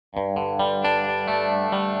What's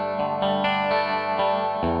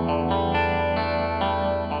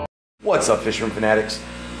up, Fishroom fanatics?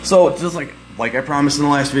 So just like I promised in the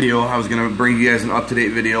last video, I was gonna bring you guys an up-to-date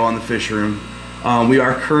video on the Fishroom.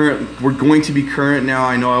 We're going to be current now.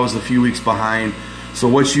 I know I was a few weeks behind. So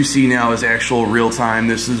what you see now is actual real time.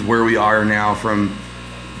 This is where we are now from,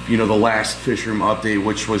 the last Fishroom update,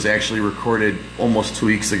 which was actually recorded almost 2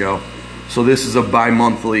 weeks ago. So this is a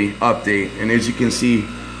bi-monthly update, and as you can see,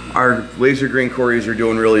 our laser grain cories are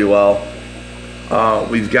doing really well.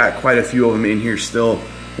 We've got quite a few of them in here still.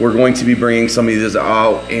 We're going to be bringing some of these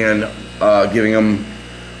out and giving them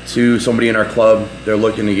to somebody in our club. They're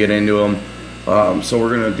looking to get into them. So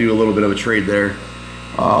we're going to do a little bit of a trade there.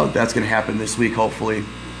 That's going to happen this week, hopefully.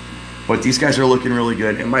 But these guys are looking really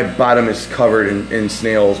good. And my bottom is covered in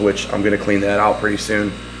snails, which I'm going to clean that out pretty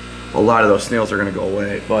soon. A lot of those snails are going to go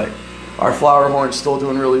away. But our flower horn's still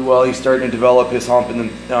doing really well. He's starting to develop his hump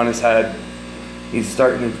on his head. He's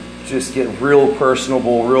starting to just get real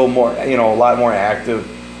personable, a lot more active.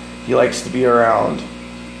 He likes to be around.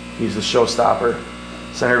 He's a showstopper,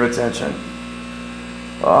 center of attention.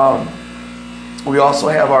 We also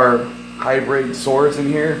have our hybrid swords in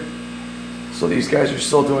here. So these guys are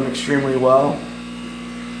still doing extremely well.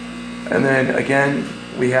 And then again,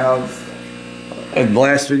 we have, in the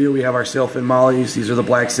last video, we have our sailfin mollies. These are the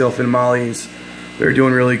black sailfin mollies. They're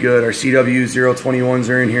doing really good. Our CW 021s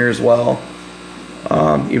are in here as well.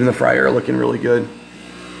 Even the fryer are looking really good.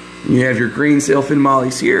 You have your green sailfin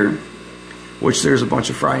mollies here, which there's a bunch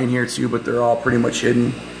of fry in here too, but they're all pretty much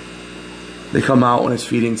hidden. They come out when it's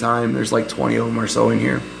feeding time. There's like 20 of them or so in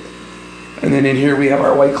here. And then in here we have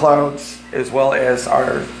our white clouds, as well as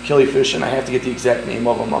our killifish, and I have to get the exact name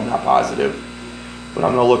of them. I'm not positive, but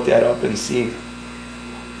I'm gonna look that up and see.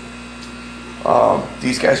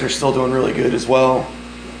 These guys are still doing really good as well.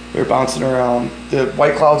 They're bouncing around. The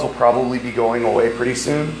white clouds will probably be going away pretty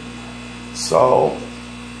soon. So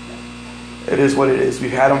it is what it is. We've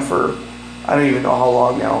had them for, I don't even know how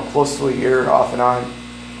long now, close to a year off and on.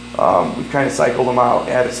 We've kind of cycled them out,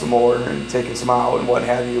 added some more and taken some out and what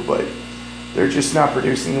have you, but they're just not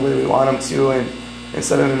producing the way we want them to, and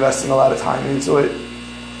instead of investing a lot of time into it,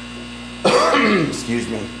 excuse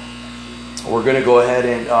me, we're gonna go ahead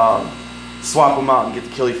and swap them out and get the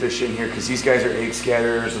killifish in here, because these guys are egg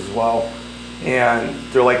scatterers as well, and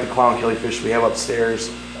they're like the clown killifish we have upstairs.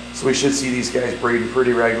 So we should see these guys breeding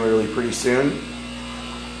pretty regularly pretty soon.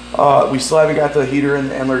 We still haven't got the heater in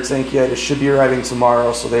the Endler tank yet. It should be arriving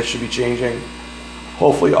tomorrow, so that should be changing.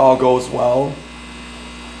 Hopefully all goes well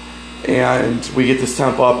and we get this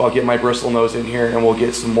temp up. I'll get my bristle nose in here and we'll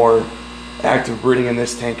get some more active breeding in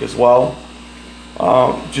this tank as well.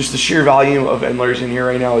 Just the sheer volume of Endlers in here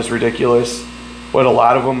right now is ridiculous, but a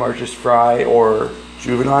lot of them are just fry or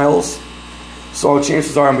juveniles. So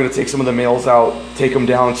chances are I'm going to take some of the males out, take them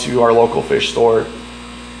down to our local fish store,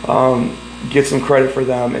 get some credit for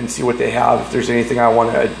them and see what they have, if there's anything I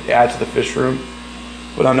want to add to the fish room.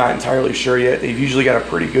 But I'm not entirely sure yet. They've usually got a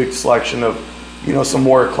pretty good selection of, some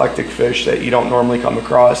more eclectic fish that you don't normally come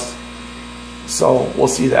across. So we'll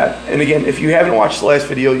see that. And again, if you haven't watched the last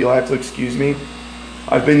video, you'll have to excuse me.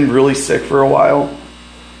 I've been really sick for a while,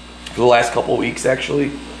 for the last couple of weeks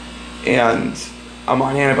actually, and I'm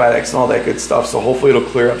on antibiotics and all that good stuff, so hopefully it'll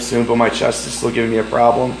clear up soon, but my chest is still giving me a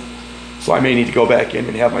problem. So I may need to go back in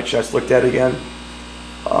and have my chest looked at again,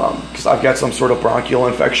 because I've got some sort of bronchial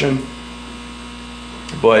infection.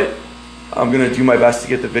 But I'm going to do my best to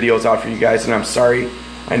get the videos out for you guys, and I'm sorry.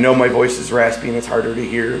 I know my voice is raspy and it's harder to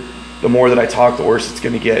hear. The more that I talk, the worse it's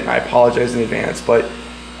going to get, and I apologize in advance, but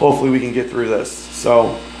hopefully we can get through this.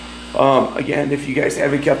 So again, if you guys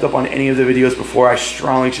haven't kept up on any of the videos before, I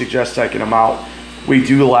strongly suggest checking them out. We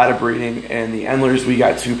do a lot of breeding, and the Endlers, we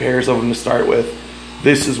got 2 pairs of them to start with.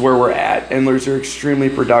 This is where we're at. Endlers are extremely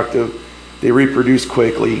productive. They reproduce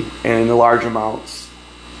quickly and in large amounts.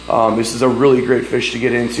 This is a really great fish to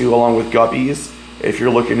get into along with guppies if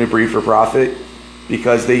you're looking to breed for profit,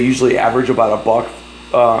 because they usually average about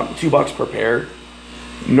 $2 per pair.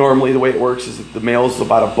 Normally the way it works is that the male is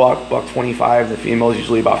about $1.25, the female is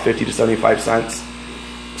usually about 50 to 75 cents.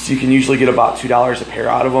 So you can usually get about $2 a pair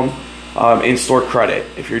out of them. In store credit.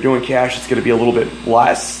 If you're doing cash, it's going to be a little bit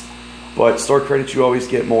less, but store credit you always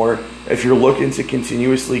get more. If you're looking to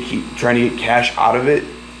continuously keep trying to get cash out of it,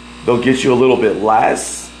 they'll get you a little bit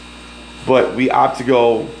less, but we opt to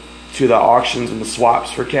go to the auctions and the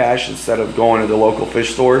swaps for cash instead of going to the local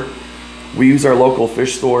fish store. We use our local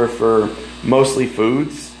fish store for mostly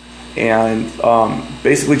foods and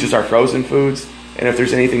basically just our frozen foods, and if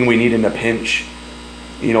there's anything we need in a pinch,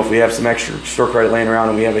 if we have some extra store credit laying around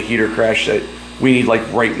and we have a heater crash that we need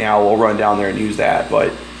like right now, we'll run down there and use that.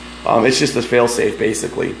 But It's just a fail-safe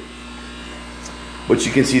basically. But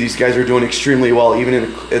you can see these guys are doing extremely well, even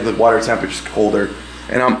in the water temperature's colder.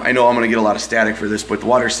 And I know I'm going to get a lot of static for this, but the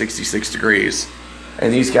water's 66 degrees.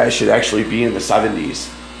 And these guys should actually be in the 70s.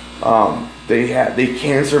 They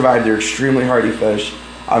can survive. They're extremely hardy fish.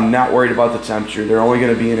 I'm not worried about the temperature. They're only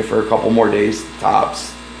going to be in it for a couple more days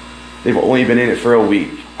tops. They've only been in it for a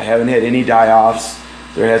week. I haven't had any die-offs.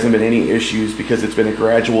 There hasn't been any issues because it's been a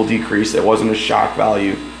gradual decrease. It wasn't a shock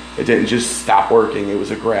value. It didn't just stop working. It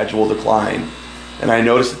was a gradual decline. And I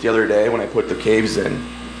noticed it the other day when I put the caves in.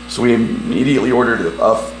 So we immediately ordered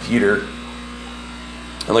a heater.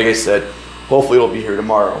 And like I said, hopefully it'll be here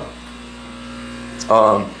tomorrow.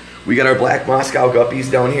 We got our black Moscow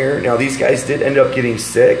guppies down here. Now these guys did end up getting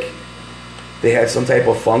sick. They had some type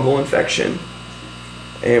of fungal infection.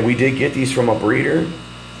 And we did get these from a breeder.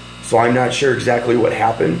 So I'm not sure exactly what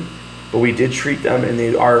happened. But we did treat them and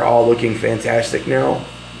they are all looking fantastic now.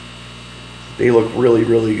 They look really,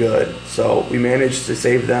 really good. So we managed to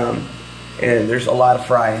save them. And there's a lot of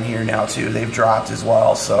fry in here now too. They've dropped as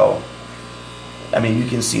well. So, I mean, you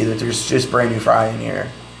can see that there's just brand new fry in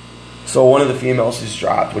here. So one of the females has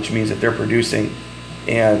dropped, which means that they're producing.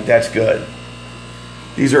 And that's good.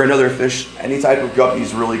 These are another fish. Any type of guppy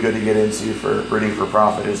is really good to get into for breeding for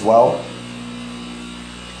profit as well.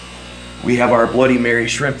 We have our Bloody Mary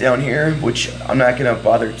shrimp down here, which I'm not going to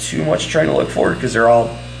bother too much trying to look for because they're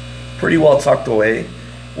all pretty well tucked away.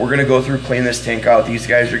 We're going to go through, clean this tank out. These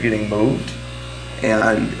guys are getting moved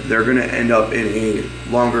and they're going to end up in a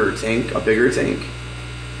longer tank, a bigger tank.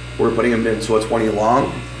 We're putting them into a 20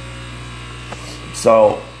 long.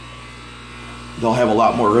 So they'll have a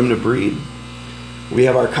lot more room to breed. We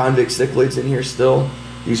have our convict cichlids in here still.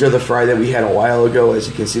 These are the fry that we had a while ago. As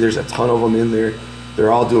you can see, there's a ton of them in there.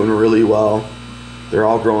 They're all doing really well. They're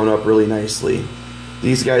all growing up really nicely.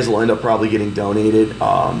 These guys will end up probably getting donated.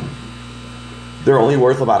 They're only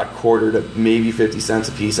worth about a quarter to maybe 50 cents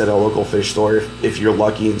a piece at a local fish store if you're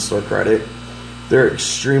lucky and store credit. They're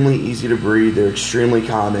extremely easy to breed. They're extremely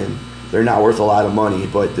common. They're not worth a lot of money,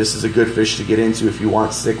 but this is a good fish to get into if you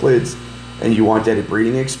want cichlids and you want that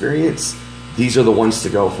breeding experience. These are the ones to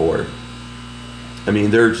go for. I mean,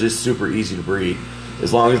 they're just super easy to breed.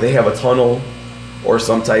 As long as they have a tunnel or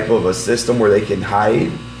some type of a system where they can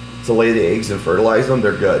hide to lay the eggs and fertilize them,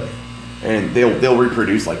 they're good. And they'll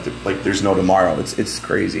reproduce like there's no tomorrow. It's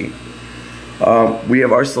crazy. We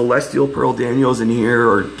have our Celestial Pearl Daniels in here,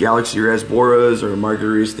 or Galaxy Rasboras, or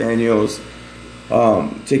Margaritas Daniels.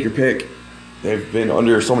 Take your pick. They've been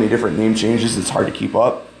under so many different name changes, it's hard to keep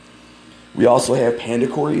up. We also have Panda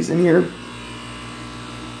Cories in here,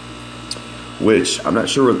 which I'm not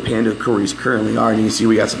sure where the Panda Cories currently are. And you can see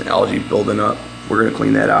we got some algae building up. We're going to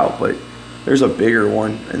clean that out, but there's a bigger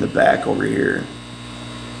one in the back over here.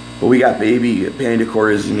 But we got baby Panda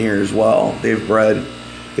Cories in here as well. They've bred,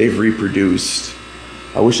 they've reproduced.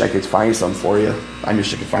 I wish I could find some for you. I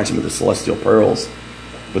wish I could find some of the Celestial Pearls,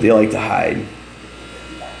 but they like to hide.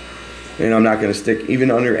 And I'm not going to stick,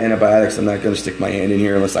 even under antibiotics, I'm not going to stick my hand in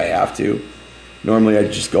here unless I have to. Normally I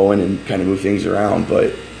just go in and kind of move things around,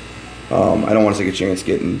 but I don't want to take a chance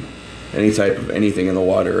getting any type of anything in the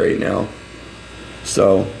water right now.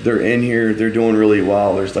 So they're in here, they're doing really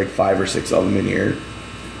well. There's like 5 or 6 of them in here.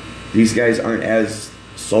 These guys aren't as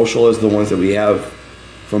social as the ones that we have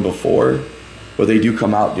from before, but they do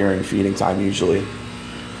come out during feeding time usually.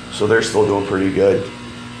 So they're still doing pretty good.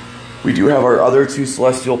 We do have our other 2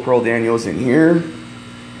 Celestial Pearl Daniels in here,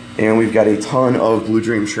 and we've got a ton of Blue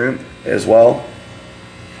Dream shrimp as well.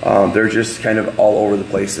 They're just kind of all over the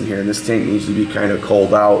place in here, and this tank needs to be kind of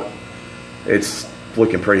cold out. It's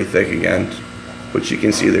looking pretty thick again, but you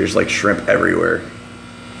can see there's like shrimp everywhere.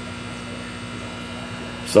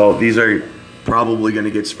 So these are probably going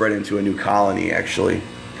to get spread into a new colony actually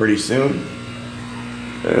pretty soon.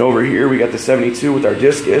 And over here we got the 72 with our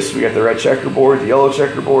discus. We got the red checkerboard, the yellow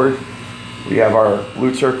checkerboard. We have our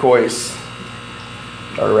blue turquoise,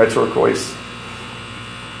 our red turquoise.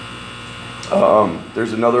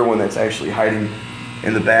 There's another one that's actually hiding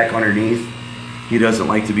in the back underneath. He doesn't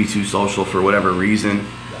like to be too social for whatever reason.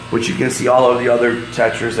 But you can see all of the other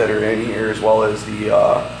tetras that are in here, as well as the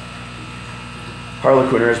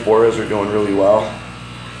Harlequin Rasboras are doing really well.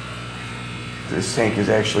 This tank has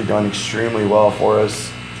actually done extremely well for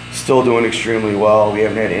us. Still doing extremely well. We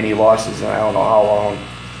haven't had any losses in I don't know how long.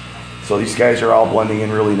 So these guys are all blending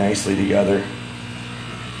in really nicely together.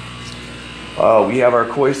 We have our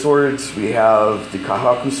koi swords, we have the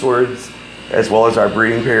kahaku swords, as well as our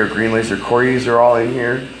breeding pair of green laser cories are all in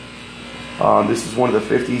here. This is one of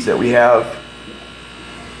the 50s that we have.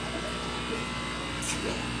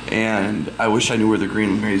 And I wish I knew where the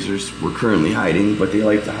green lasers were currently hiding, but they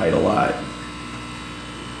like to hide a lot.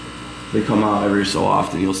 They come out every so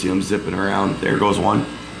often. You'll see them zipping around. There goes one.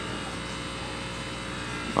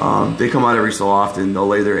 They come out every so often. They'll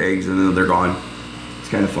lay their eggs and then they're gone. It's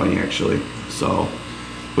kind of funny actually. So,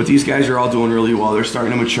 but these guys are all doing really well. They're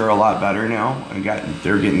starting to mature a lot better now.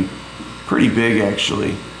 They're getting pretty big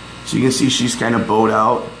actually. So you can see she's kind of bowed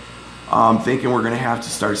out. Thinking we're gonna have to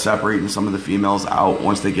start separating some of the females out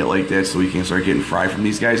once they get like that, so we can start getting fry from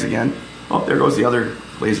these guys again. Oh, there goes the other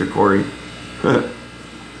laser Cory.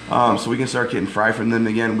 So we can start getting fry from them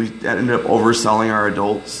again. We ended up overselling our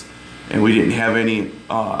adults, and we didn't have any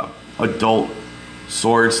adult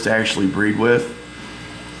swords to actually breed with.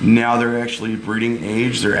 Now they're actually breeding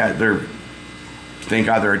age. Thank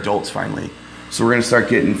God they're adults finally. So we're gonna start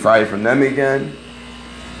getting fry from them again.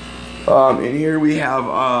 And here we have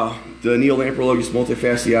the Neolamprologus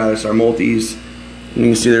multifasciatus, our multis. And you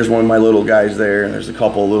can see there's one of my little guys there, and there's a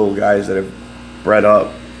couple of little guys that have bred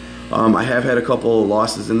up. I have had a couple of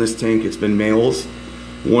losses in this tank. It's been males.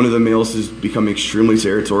 One of the males has become extremely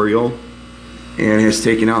territorial and has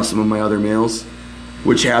taken out some of my other males,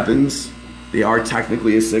 which happens. They are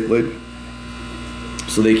technically a cichlid,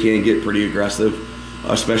 so they can get pretty aggressive,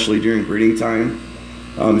 especially during breeding time.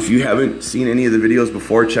 If you haven't seen any of the videos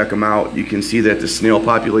before, check them out. You can see that the snail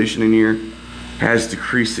population in here has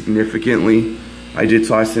decreased significantly. I did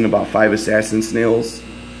toss in about 5 assassin snails,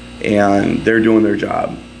 and they're doing their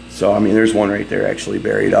job. So, I mean, there's one right there actually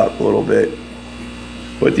buried up a little bit.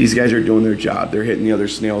 But these guys are doing their job. They're hitting the other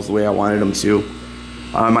snails the way I wanted them to.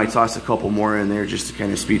 I might toss a couple more in there just to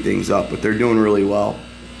kind of speed things up, but they're doing really well.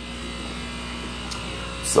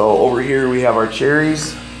 So over here we have our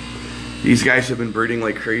cherries. These guys have been breeding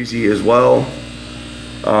like crazy as well.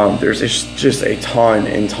 There's just a ton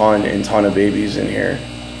of babies in here.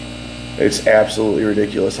 It's absolutely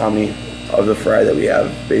ridiculous how many of the fry that we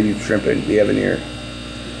have, baby shrimp we have in here.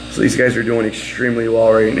 So these guys are doing extremely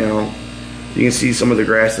well right now. You can see some of the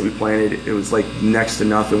grass that we planted. It was like next to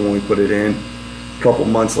nothing when we put it in. A couple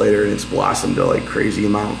months later, and it's blossomed to like crazy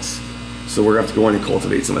amounts. So we're gonna have to go in and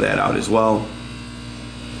cultivate some of that out as well.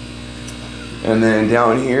 And then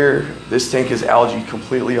down here, this tank is algae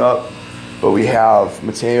completely up, but we have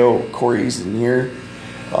Mateo Cory's in here.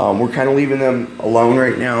 We're kind of leaving them alone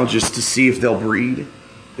right now just to see if they'll breed.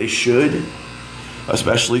 They should,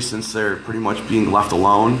 especially since they're pretty much being left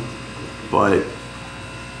alone. But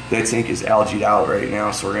that tank is algaed out right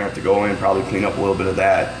now, so we're gonna have to go in and probably clean up a little bit of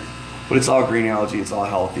that. But it's all green algae, it's all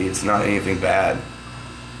healthy, it's not anything bad.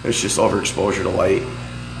 It's just overexposure to light.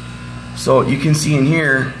 So you can see in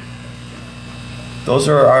here, those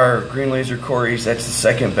are our green laser Corys. That's the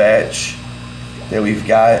second batch that we've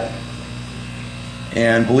got.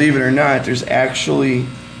 And believe it or not, there's actually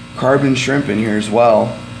carbon shrimp in here as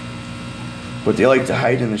well. But they like to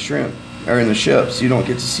hide in the shrimp, or in the ships. You don't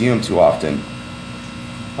get to see them too often.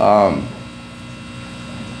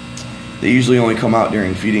 They usually only come out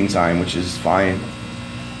during feeding time, which is fine.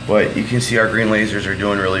 But you can see our green lasers are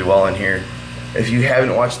doing really well in here. If you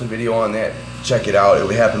haven't watched the video on that, check it out.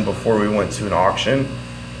 It happened before we went to an auction.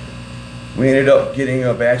 We ended up getting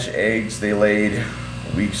a batch of eggs. They laid,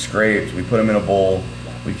 we scraped, we put them in a bowl.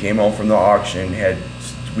 We came home from the auction,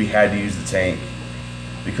 we had to use the tank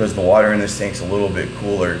because the water in this tank's a little bit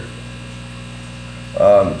cooler.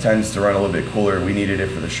 Tends to run a little bit cooler. We needed it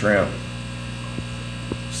for the shrimp.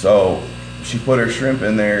 So she put her shrimp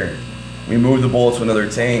in there. We moved the bowl to another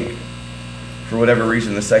tank. For whatever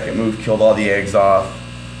reason, the second move killed all the eggs off.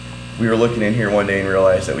 We were looking in here one day and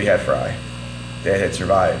realized that we had fry that had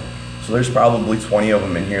survived. So there's probably 20 of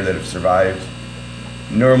them in here that have survived.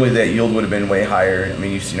 Normally that yield would have been way higher. I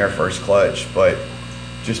mean, you've seen our first clutch, but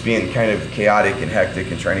just being kind of chaotic and hectic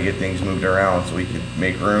and trying to get things moved around so we could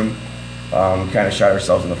make room, kind of shot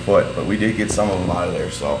ourselves in the foot. But we did get some of them out of there,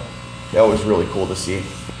 so that was really cool to see.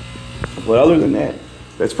 But other than that,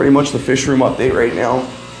 that's pretty much the fish room update right now.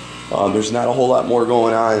 There's not a whole lot more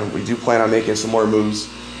going on. We do plan on making some more moves.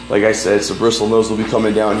 Like I said, so bristle nose will be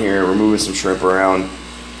coming down here. We're moving some shrimp around.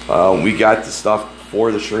 We got the stuff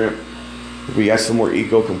for the shrimp. We got some more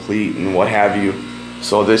eco complete and what have you.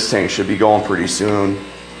 So this tank should be going pretty soon.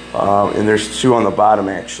 And there's 2 on the bottom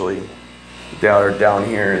actually that are down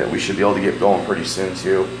here that we should be able to get going pretty soon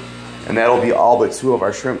too. And that'll be all but 2 of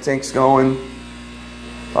our shrimp tanks going.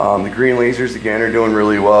 The green lasers again are doing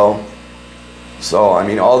really well. So I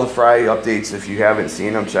mean, all the fry updates, if you haven't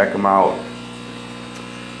seen them, check them out.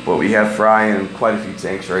 But we have fry in quite a few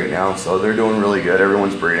tanks right now, so they're doing really good.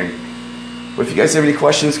 Everyone's breeding. But if you guys have any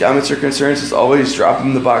questions, comments, or concerns, as always, drop them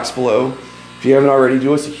in the box below. If you haven't already,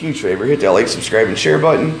 do us a huge favor. Hit that like, subscribe, and share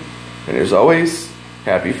button. And as always,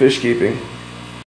 Happy fish keeping.